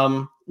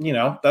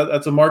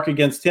 that's a mark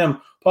against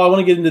him. Paul, I want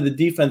to get into the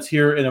defense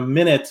here in a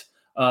minute.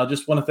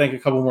 Just want to thank a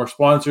couple more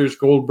sponsors,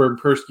 Goldberg,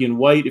 Persky, and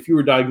White. If you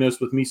were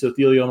diagnosed with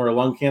mesothelioma or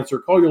lung cancer,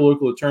 call your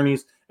local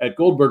attorneys at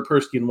Goldberg,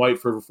 Persky, and White.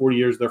 For over 40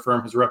 years, their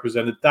firm has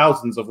represented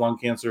thousands of lung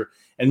cancer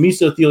and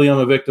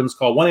mesothelioma victims.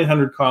 Call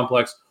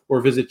 1-800-COMPLEX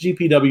or visit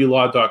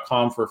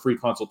gpwlaw.com for a free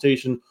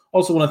consultation.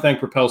 Also want to thank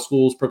Propel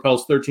Schools.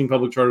 Propel's 13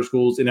 public charter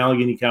schools in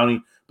Allegheny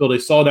County build a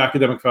solid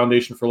academic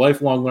foundation for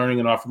lifelong learning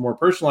and offer more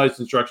personalized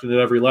instruction at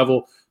every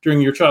level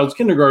during your child's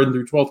kindergarten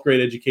through 12th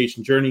grade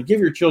education journey. Give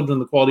your children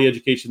the quality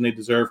education they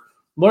deserve.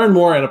 Learn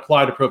more and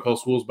apply to Propel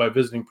Schools by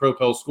visiting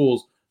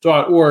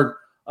propelschools.org.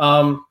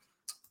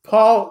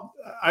 Paul,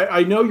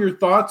 I know your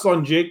thoughts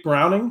on Jake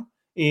Browning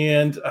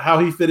and how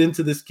he fit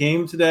into this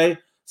game today.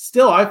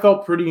 Still, I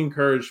felt pretty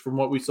encouraged from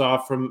what we saw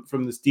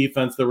from this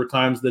defense. There were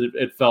times that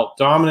it felt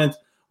dominant.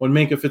 When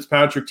Minkah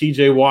Fitzpatrick,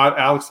 TJ Watt,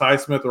 Alex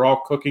Highsmith are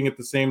all cooking at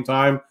the same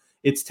time,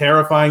 it's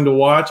terrifying to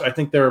watch. I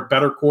think there are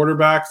better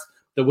quarterbacks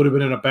that would have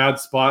been in a bad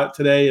spot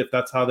today if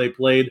that's how they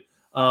played.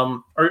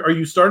 Are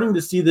you starting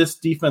to see this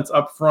defense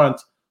up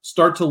front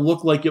start to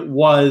look like it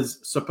was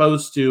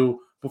supposed to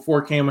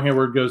before Cam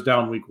Hayward goes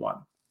down week 1?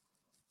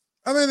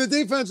 I mean, the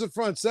defensive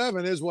front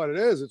seven is what it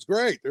is. It's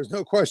great. There's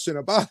no question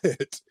about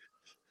it.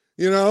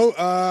 They're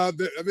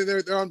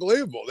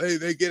unbelievable.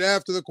 They get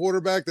after the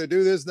quarterback. They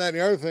do this and that and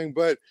the other thing.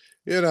 But,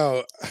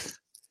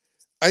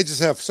 I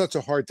just have such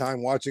a hard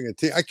time watching a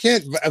team. I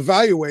can't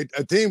evaluate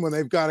a team when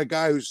they've got a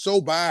guy who's so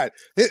bad.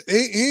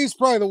 He's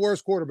probably the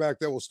worst quarterback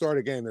that will start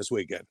a game this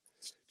weekend,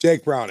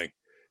 Jake Browning.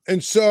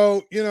 And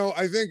so,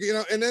 I think,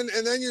 and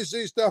then you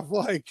see stuff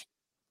like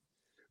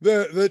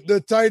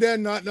the tight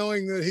end not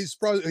knowing that he's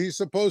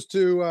supposed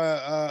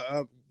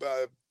to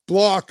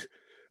block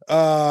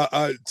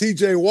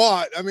TJ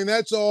Watt. I mean,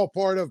 that's all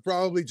part of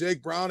probably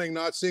Jake Browning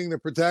not seeing the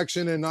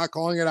protection and not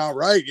calling it out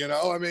right.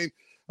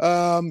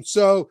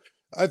 So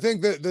I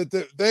think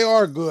that they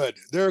are good.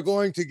 They're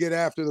going to get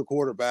after the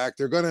quarterback.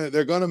 They're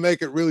gonna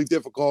make it really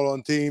difficult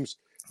on teams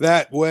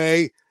that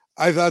way.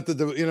 I thought that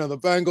the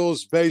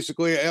Bengals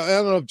basically. I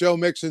don't know if Joe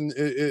Mixon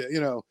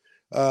is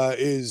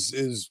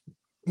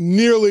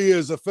nearly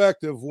as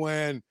effective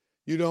when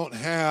you don't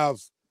have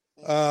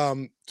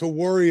to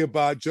worry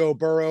about Joe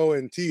Burrow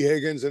and T.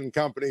 Higgins and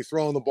company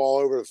throwing the ball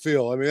over the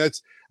field. I mean,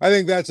 I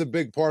think that's a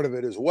big part of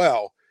it as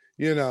well.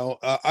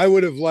 I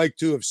would have liked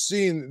to have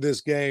seen this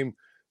game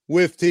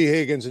with T.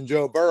 Higgins and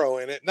Joe Burrow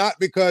in it, not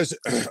because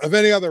of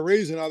any other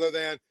reason other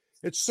than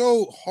it's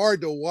so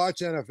hard to watch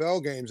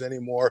NFL games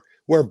anymore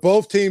where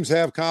both teams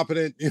have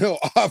competent,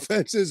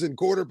 offenses and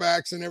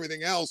quarterbacks and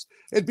everything else.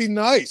 It'd be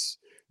nice,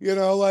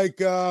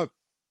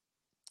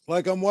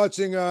 like I'm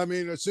watching.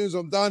 As soon as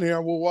I'm done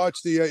here, we'll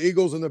watch the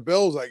Eagles and the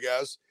Bills, I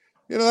guess.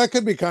 That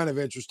could be kind of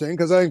interesting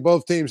because I think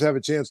both teams have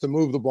a chance to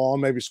move the ball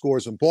and maybe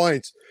score some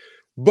points.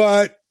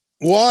 But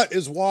Watt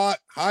is Watt.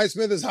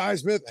 Highsmith is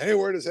Highsmith.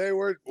 Hayward is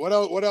Hayward. What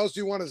else? What else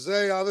do you want to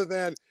say other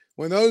than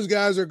when those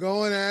guys are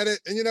going at it?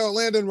 And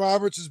Landon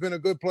Roberts has been a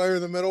good player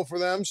in the middle for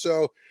them.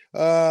 So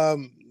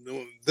the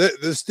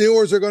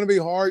Steelers are going to be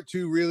hard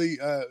to really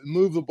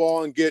move the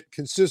ball and get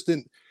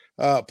consistent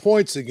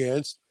points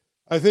against.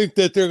 I think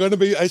that they're going to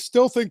be. I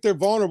still think they're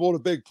vulnerable to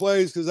big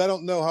plays because I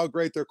don't know how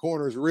great their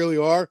corners really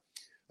are.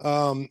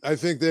 I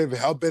think they've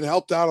been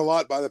helped out a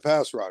lot by the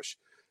pass rush.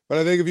 But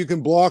I think if you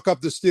can block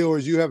up the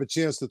Steelers, you have a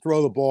chance to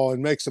throw the ball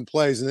and make some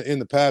plays in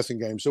the passing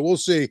game. So we'll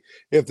see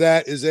if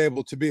that is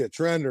able to be a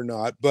trend or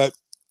not. But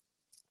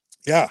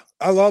yeah,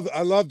 I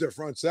love their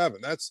front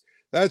seven.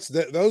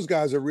 Those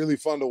guys are really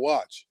fun to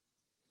watch.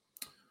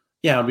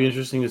 Yeah, it'll be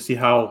interesting to see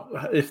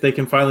if they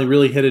can finally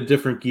really hit a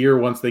different gear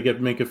once they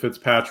get Minkah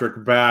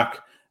Fitzpatrick back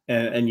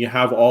and you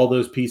have all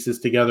those pieces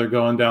together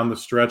going down the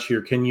stretch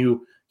here.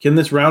 Can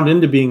this round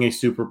into being a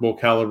Super Bowl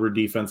caliber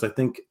defense? I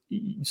think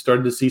you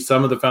started to see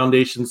some of the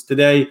foundations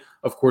today.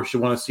 Of course, you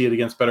want to see it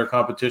against better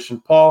competition.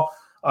 Paul,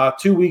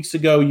 2 weeks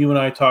ago, you and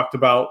I talked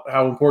about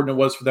how important it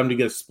was for them to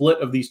get a split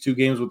of these two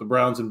games with the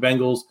Browns and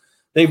Bengals.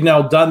 They've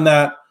now done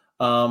that.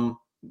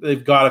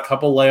 They've got a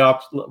couple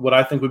layups, what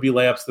I think would be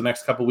layups the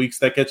next couple weeks.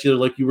 That gets you,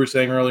 like you were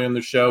saying earlier in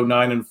the show,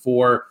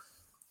 9-4.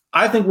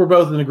 I think we're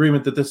both in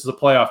agreement that this is a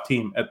playoff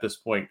team at this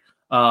point.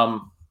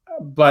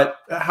 But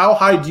how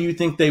high do you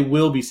think they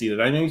will be seeded?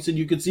 I know you said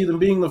you could see them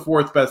being the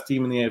fourth best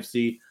team in the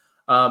AFC,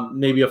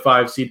 maybe a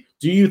 5 seed.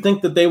 Do you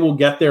think that they will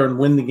get there and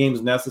win the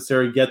games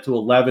necessary, get to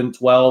 11,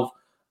 12?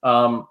 I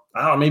don't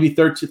know, maybe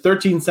 13.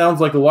 13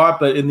 sounds like a lot,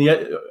 but in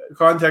the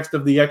context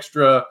of the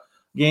extra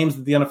games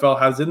that the NFL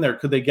has in there,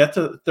 could they get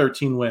to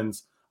 13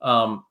 wins?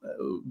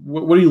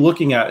 What are you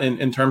looking at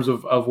in terms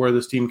of where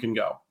this team can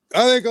go?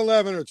 I think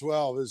 11 or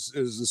 12 is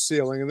the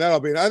ceiling, and I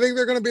think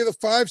they're going to be the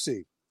 5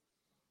 seed.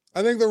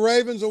 I think the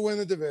Ravens will win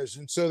the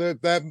division, so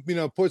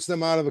that puts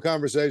them out of the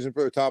conversation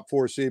for a top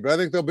 4 seed. But I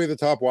think they'll be the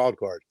top wild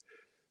card.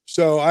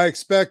 So I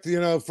expect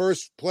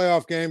first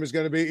playoff game is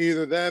going to be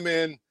either them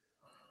in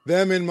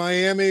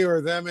Miami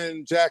or them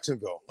in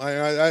Jacksonville.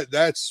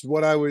 That's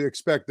what I would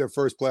expect their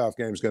first playoff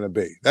game is going to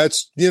be.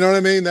 That's what I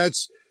mean.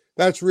 That's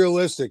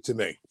realistic to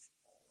me.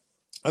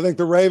 I think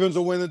the Ravens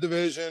will win the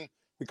division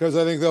because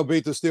I think they'll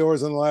beat the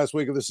Steelers in the last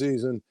week of the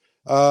season.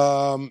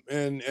 And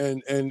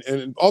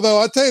although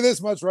I'll tell you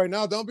this much right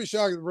now, don't be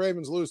shocked if the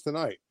Ravens lose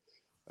tonight.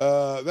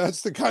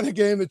 That's the kind of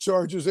game the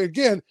Chargers,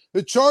 again,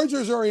 the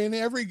Chargers are in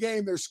every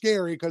game. They're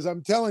scary because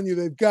I'm telling you,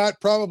 they've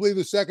got probably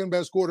the second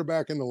best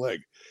quarterback in the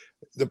league.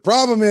 The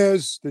problem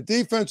is the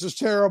defense is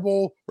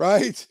terrible,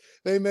 right?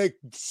 They make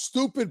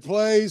stupid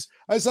plays.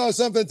 I saw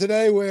something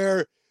today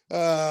where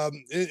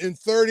in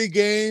 30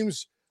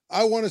 games,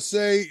 I want to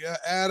say,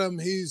 Adam,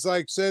 he's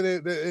like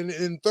said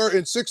that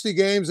in 60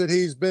 games that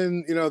he's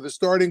been, the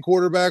starting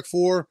quarterback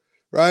for,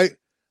 right?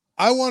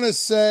 I want to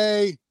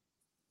say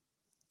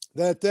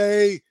that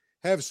they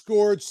have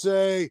scored,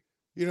 say,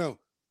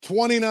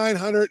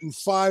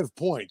 2,905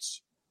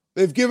 points.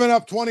 They've given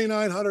up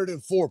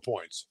 2,904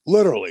 points,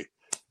 literally.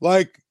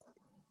 But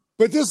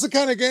this is the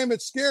kind of game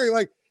that's scary.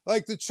 Like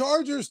the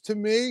Chargers, to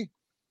me,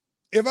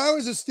 if I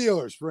was the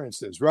Steelers, for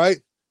instance,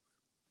 right?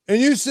 And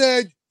you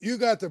said you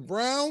got the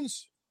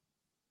Browns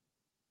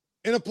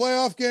in a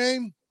playoff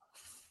game,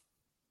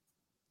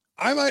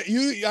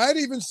 I'd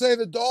even say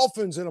the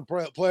Dolphins in a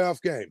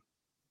playoff game.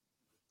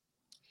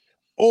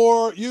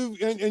 Or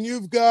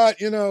you've got,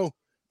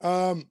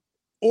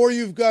 or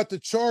you've got the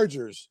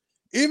Chargers.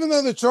 Even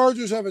though the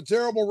Chargers have a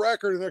terrible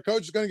record and their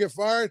coach is going to get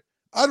fired,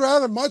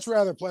 I'd much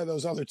rather play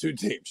those other two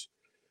teams.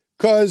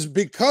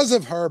 Because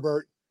of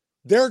Herbert,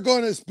 they're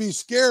going to be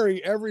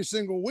scary every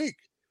single week.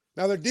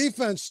 Now, their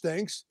defense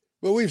stinks,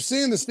 but we've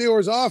seen the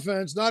Steelers'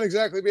 offense not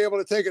exactly be able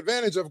to take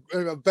advantage of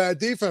bad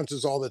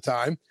defenses all the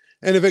time.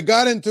 And if it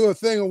got into a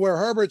thing where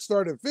Herbert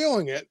started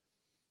feeling it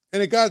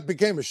and it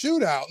became a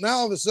shootout, now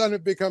all of a sudden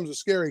it becomes a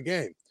scary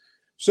game.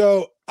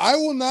 So I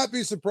will not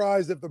be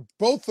surprised if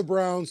both the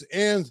Browns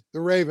and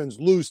the Ravens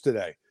lose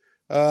today.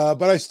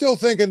 But I still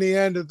think in the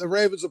end, the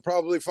Ravens will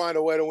probably find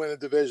a way to win the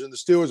division. The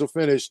Steelers will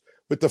finish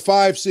with the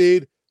 5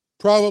 seed,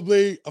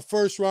 probably a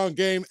first-round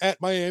game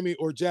at Miami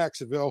or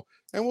Jacksonville,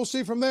 and we'll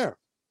see from there.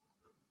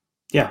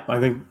 Yeah, I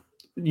think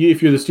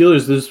if you're the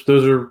Steelers,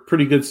 those are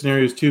pretty good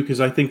scenarios too,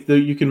 because I think that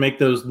you can make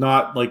those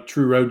not like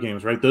true road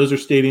games, right? Those are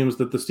stadiums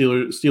that the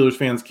Steelers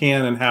fans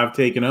can and have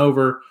taken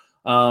over,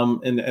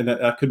 and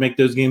that could make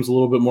those games a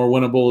little bit more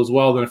winnable as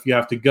well than if you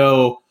have to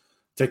go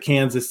to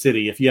Kansas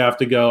City. If you have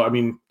to go, I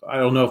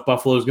don't know if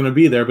Buffalo is going to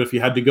be there, but if you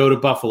had to go to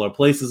Buffalo,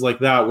 places like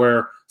that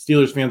where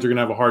Steelers fans are going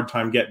to have a hard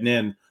time getting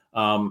in,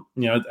 I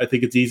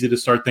think it's easy to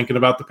start thinking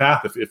about the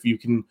path if you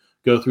can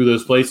go through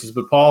those places.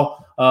 But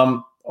Paul,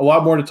 a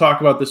lot more to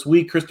talk about this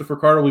week. Christopher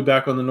Carter will be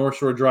back on the North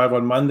Shore Drive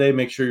on Monday.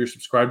 Make sure you're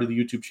subscribed to the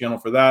YouTube channel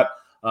for that.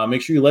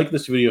 Make sure you like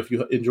this video if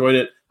you enjoyed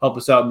it. Help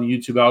us out in the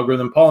YouTube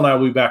algorithm. Paul and I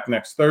will be back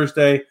next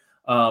Thursday.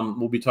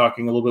 We'll be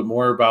talking a little bit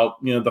more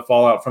about, the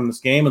fallout from this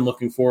game and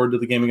looking forward to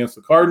the game against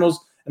the Cardinals.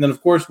 And then,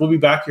 of course, we'll be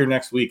back here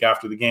next week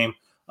after the game.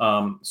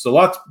 So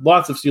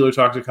lots of Steeler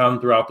talk to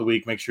come throughout the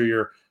week. Make sure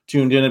you're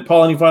tuned in. And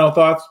Paul, any final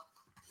thoughts?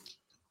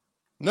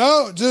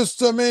 No,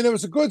 just, it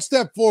was a good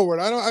step forward.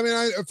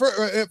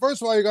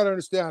 First of all, you got to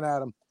understand,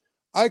 Adam,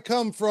 I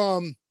come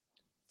from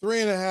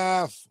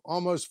 3.5,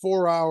 almost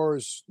 4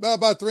 hours,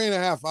 about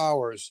 3.5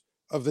 hours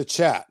of the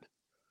chat.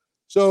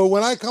 So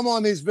when I come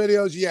on these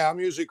videos, I'm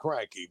usually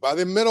cranky. By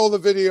the middle of the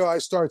video, I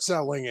start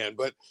settling in.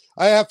 But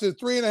I have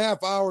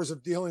 3.5 hours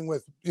of dealing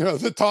with,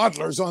 the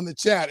toddlers on the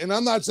chat. And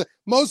I'm not saying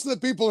most of the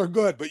people are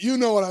good, but you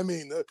know what I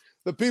mean.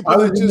 The people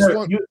that just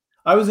want.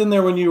 I was in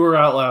there when you were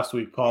out last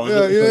week, Paul.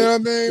 Yeah, you know what I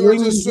mean? We're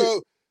just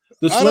so.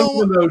 The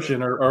swings of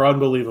emotion are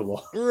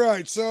unbelievable.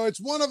 Right. So it's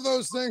one of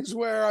those things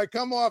where I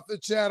come off the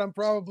chat, I'm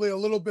probably a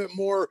little bit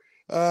more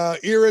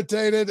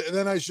irritated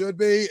than I should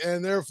be,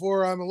 and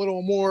therefore I'm a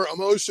little more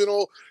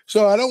emotional.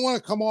 So I don't want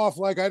to come off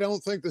like I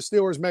don't think the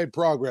Steelers made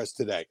progress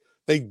today.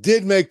 They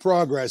did make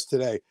progress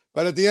today.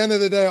 But at the end of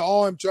the day,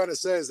 all I'm trying to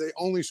say is they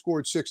only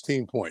scored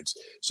 16 points.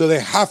 So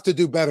they have to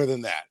do better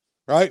than that,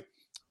 right?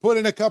 Put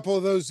in a couple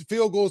of those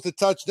field goals to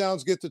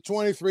touchdowns, get to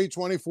 23,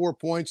 24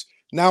 points.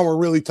 Now we're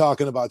really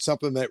talking about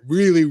something that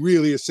really,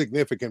 really is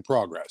significant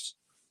progress.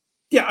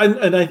 Yeah,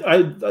 and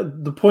I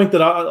the point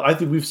that I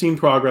think we've seen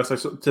progress.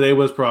 Today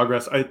was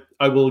progress.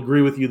 I will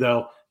agree with you,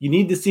 though. You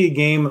need to see a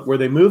game where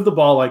they move the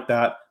ball like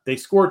that. They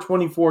score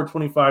 24,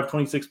 25,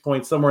 26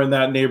 points, somewhere in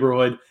that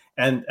neighborhood,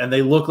 and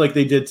they look like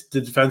they did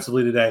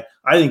defensively today.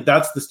 I think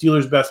that's the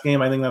Steelers' best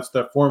game. I think that's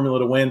the formula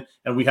to win,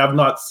 and we have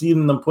not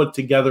seen them put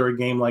together a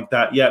game like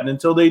that yet. And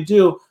until they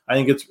do, I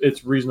think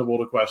it's reasonable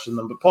to question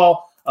them. But,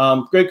 Paul,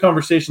 great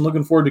conversation.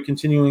 Looking forward to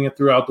continuing it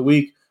throughout the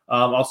week.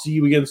 I'll see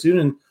you again soon,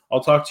 and I'll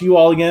talk to you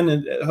all again,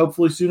 and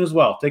hopefully soon as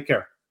well. Take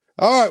care.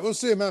 All right, we'll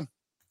see you, man.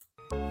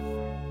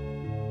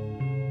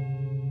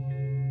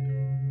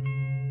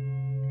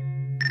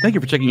 Thank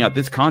you for checking out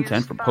this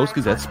content from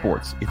Post-Gazette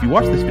Sports. If you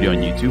watch this video on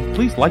YouTube,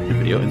 please like the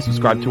video and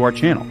subscribe to our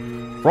channel.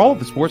 For all of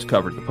the sports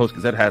coverage the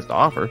Post-Gazette has to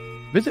offer,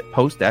 visit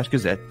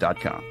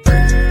post-gazette.com.